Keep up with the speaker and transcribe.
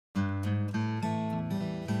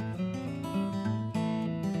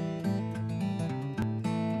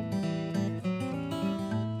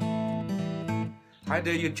Hi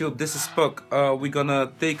there YouTube, this is Puck. We're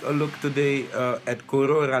gonna take a look today at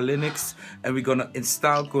Korora Linux, and we're gonna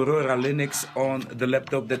install Korora Linux on the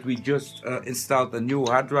laptop that we just installed a new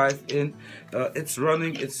hard drive in. It's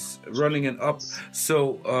running and up.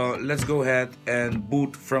 So let's go ahead and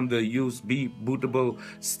boot from the USB bootable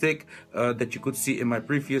stick that you could see in my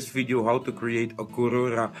previous video, how to create a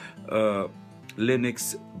Korora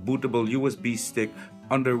Linux bootable USB stick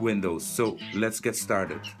under Windows. So let's get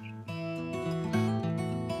started.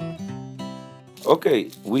 Okay,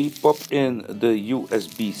 we pop in the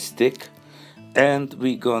USB stick and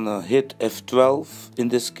we're gonna hit F12 in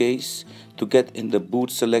this case to get in the boot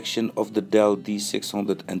selection of the Dell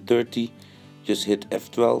D630. Just hit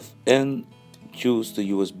F12 and choose the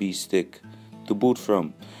USB stick to boot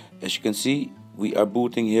from. As you can see, we are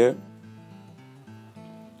booting here,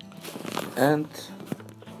 and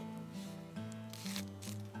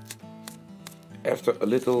after a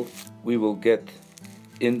little we will get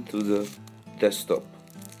into the desktop.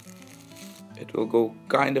 It will go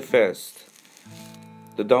kind of fast.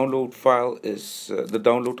 The download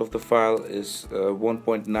of the file is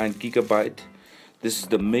 1.9 gigabyte. This is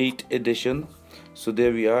the Mate edition. So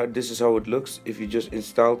there we are. This is how it looks if you just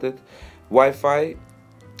installed it. Wi-Fi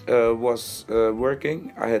was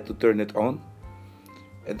working. I had to turn it on.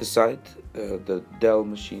 At the side, the Dell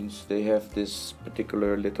machines, they have this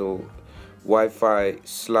particular little Wi-Fi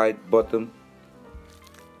slide button.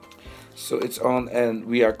 So it's on and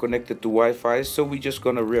we are connected to Wi-Fi, so we're just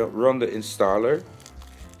gonna run the installer,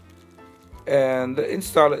 and the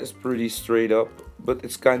installer is pretty straight up, but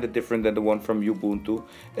it's kind of different than the one from Ubuntu.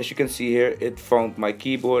 As you can see here, it found my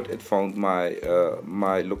keyboard, it found my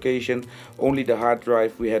my location. Only the hard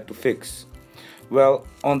drive we had to fix. Well,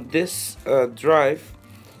 on this drive,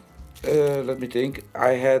 let me think,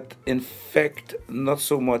 I had in fact not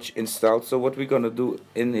so much installed. So what we're gonna do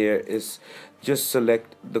in here is just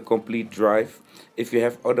select the complete drive. If you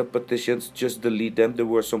have other partitions, just delete them. There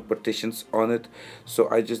were some partitions on it, so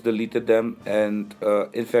I just deleted them, and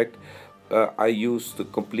in fact I used the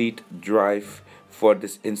complete drive for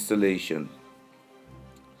this installation.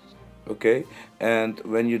 Okay, and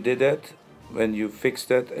when you did that, when you fix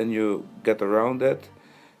that and you get around that,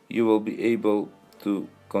 you will be able to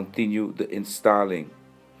continue the installing.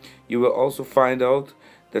 You will also find out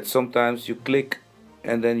that sometimes you click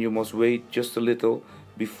and then you must wait just a little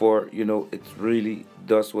before it really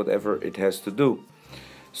does whatever it has to do.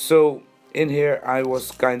 So in here I was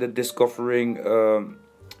kind of discovering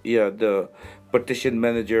the partition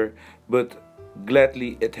manager, but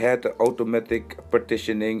gladly it had the automatic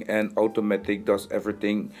partitioning, and automatic does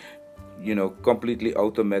everything completely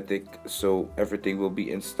automatic, so everything will be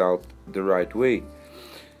installed the right way.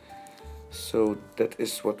 So that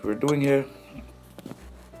is what we're doing here,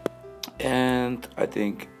 and I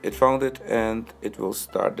think it found it and it will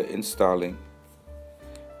start the installing.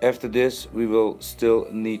 After this we will still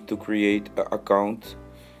need to create an account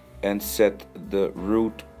and set the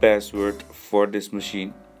root password for this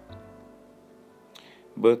machine,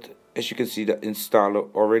 but as you can see, the installer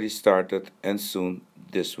already started and soon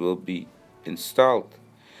this will be installed.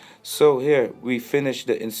 So here we finished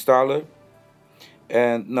the installer,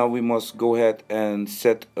 and now we must go ahead and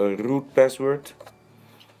set a root password,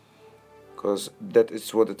 because that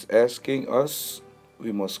is what it's asking us.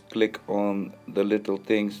 We must click on the little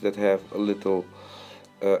things that have a little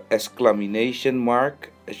exclamation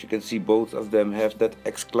mark. As you can see, both of them have that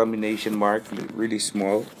exclamation mark, really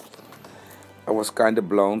small. I was kind of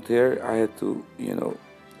blind here. I had to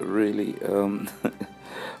really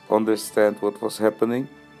understand what was happening,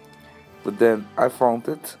 but then I found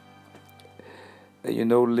it.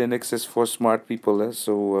 Linux is for smart people,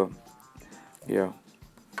 so yeah.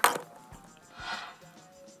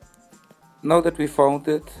 Now that we found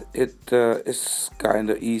it, it is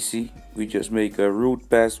kind of easy. We just make a root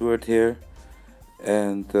password here,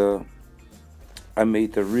 and I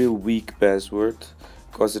made a real weak password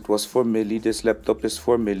because it was 4 milli. This laptop is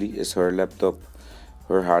 4 milli, is her laptop.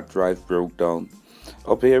 Her hard drive broke down.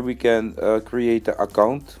 Up here we can create an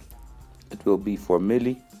account. It will be 4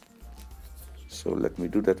 milli. So let me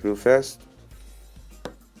do that real fast.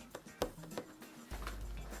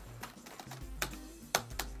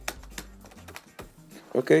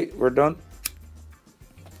 Okay, we're done.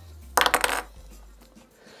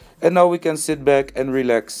 And now we can sit back and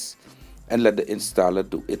relax and let the installer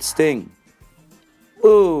do its thing.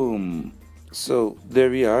 Boom! So there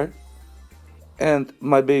we are. And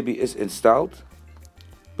my baby is installed.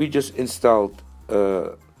 We just installed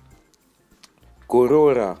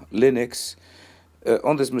Korora Linux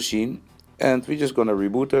on this machine, and we're just gonna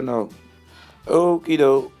reboot her now. Okie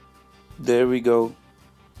doke, there we go.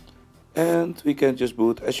 and we can just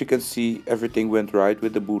boot. As you can see, everything went right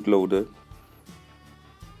with the bootloader.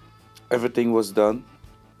 Everything was done,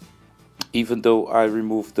 even though I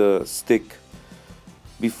removed the stick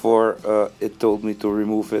before it told me to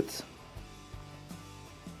remove it.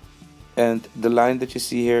 And the line that you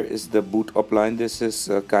see here is the boot up line. This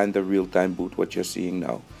is kind of real-time boot, what you're seeing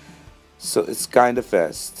now. So it's kind of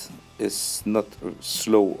fast. It's not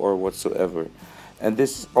slow or whatsoever. And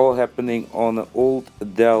this is all happening on an old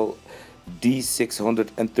Dell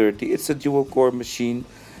D630. It's a dual core machine.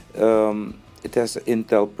 It has an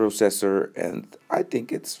Intel processor and I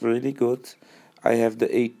think it's really good. I have the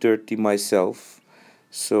 830 myself.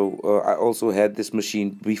 So I also had this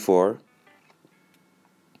machine before,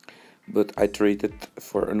 but I traded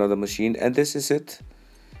for another machine, and this is it.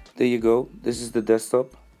 There you go. This is the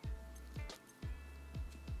desktop.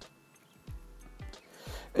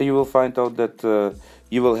 And you will find out that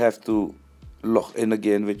you will have to log in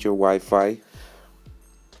again with your Wi-Fi.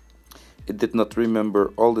 It did not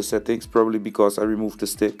remember all the settings, probably because I removed the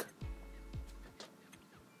stick.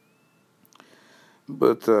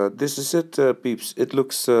 But this is it, peeps. It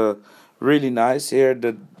looks really nice here.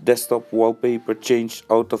 The desktop wallpaper changed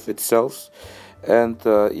out of itself, and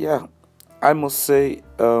yeah, I must say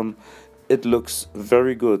it looks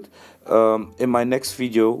very good. In my next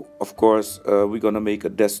video, of course, we're gonna make a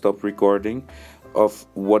desktop recording of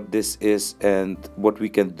what this is and what we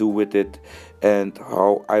can do with it and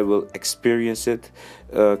how I will experience it,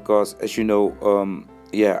 because as you know,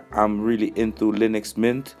 yeah, I'm really into Linux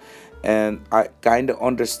Mint and I kind of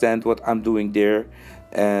understand what I'm doing there,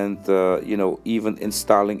 and you know, even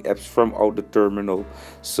installing apps from out the terminal.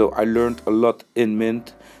 So I learned a lot in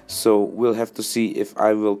Mint, so we'll have to see if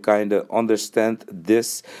I will kind of understand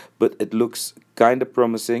this, but it looks kind of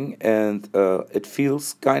promising and it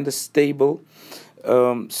feels kind of stable.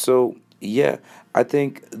 So yeah, I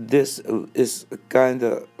think this is kind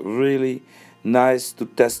of really nice to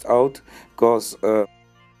test out, because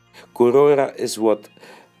Korora is what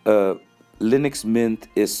Linux Mint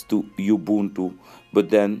is to Ubuntu, but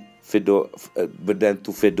then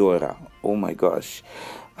to Fedora. Oh my gosh,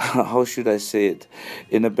 how should I say it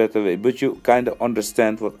in a better way? But you kind of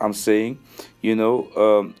understand what I'm saying, you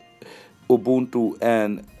know. Ubuntu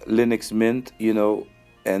and Linux Mint, you know,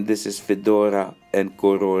 and this is Fedora and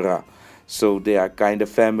Korora, so they are kind of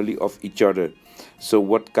family of each other. So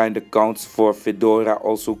what kind of counts for Fedora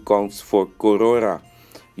also counts for Korora.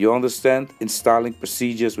 You understand? Installing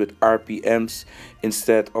procedures with RPMs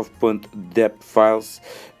instead of .deb files.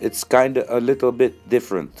 It's kind of a little bit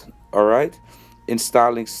different. Alright?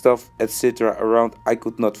 Installing stuff, etc. around. I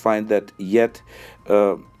could not find that yet.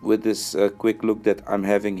 With this quick look that I'm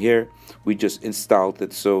having here, we just installed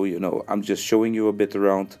it. So, you know, I'm just showing you a bit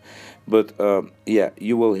around. But yeah,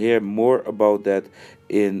 you will hear more about that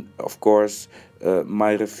in, of course,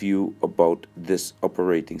 my review about this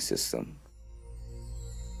operating system.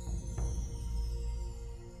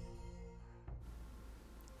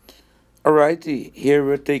 Alrighty, here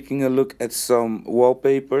we're taking a look at some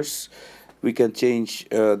wallpapers. We can change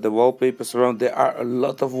the wallpapers around. There are a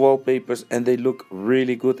lot of wallpapers and they look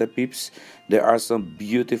really good, peeps. There are some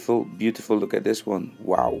beautiful, look at this one.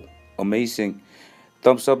 Wow, amazing.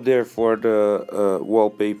 Thumbs up there for the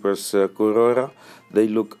wallpapers, Korora. They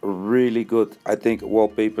look really good. I think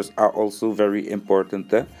wallpapers are also very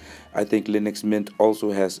important. I think Linux Mint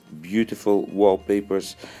also has beautiful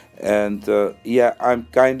wallpapers. And yeah, I'm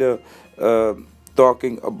kind of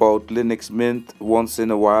talking about Linux Mint once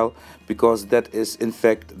in a while, because that is in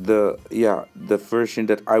fact the version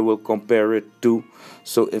that I will compare it to.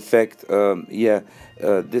 So in fact, yeah,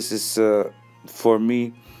 this is for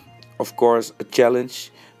me, of course, a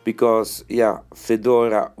challenge, because yeah,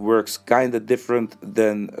 Fedora works kind of different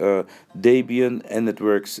than Debian, and it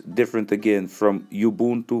works different again from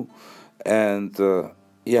Ubuntu, and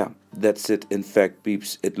yeah, that's it. In fact,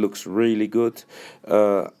 peeps, it looks really good.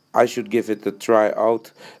 I should give it a try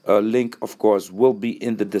out. Link, of course, will be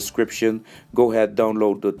in the description. Go ahead,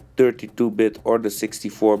 download the 32-bit or the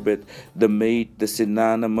 64-bit, the Mate, the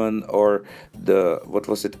Cinnamon, or the, what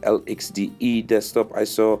was it, LXDE desktop I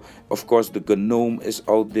saw. Of course, the GNOME is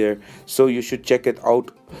out there, so you should check it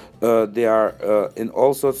out. They are in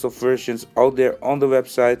all sorts of versions out there on the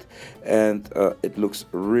website, and it looks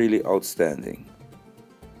really outstanding.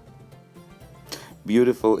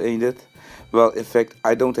 Beautiful, ain't it? Well, in fact,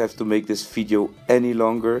 I don't have to make this video any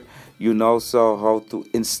longer. You now saw how to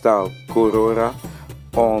install Korora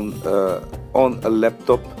on a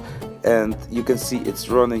laptop, and you can see it's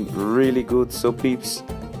running really good. So peeps,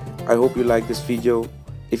 I hope you like this video.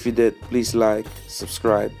 If you did, please like,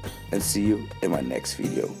 subscribe, and see you in my next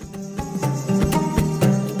video.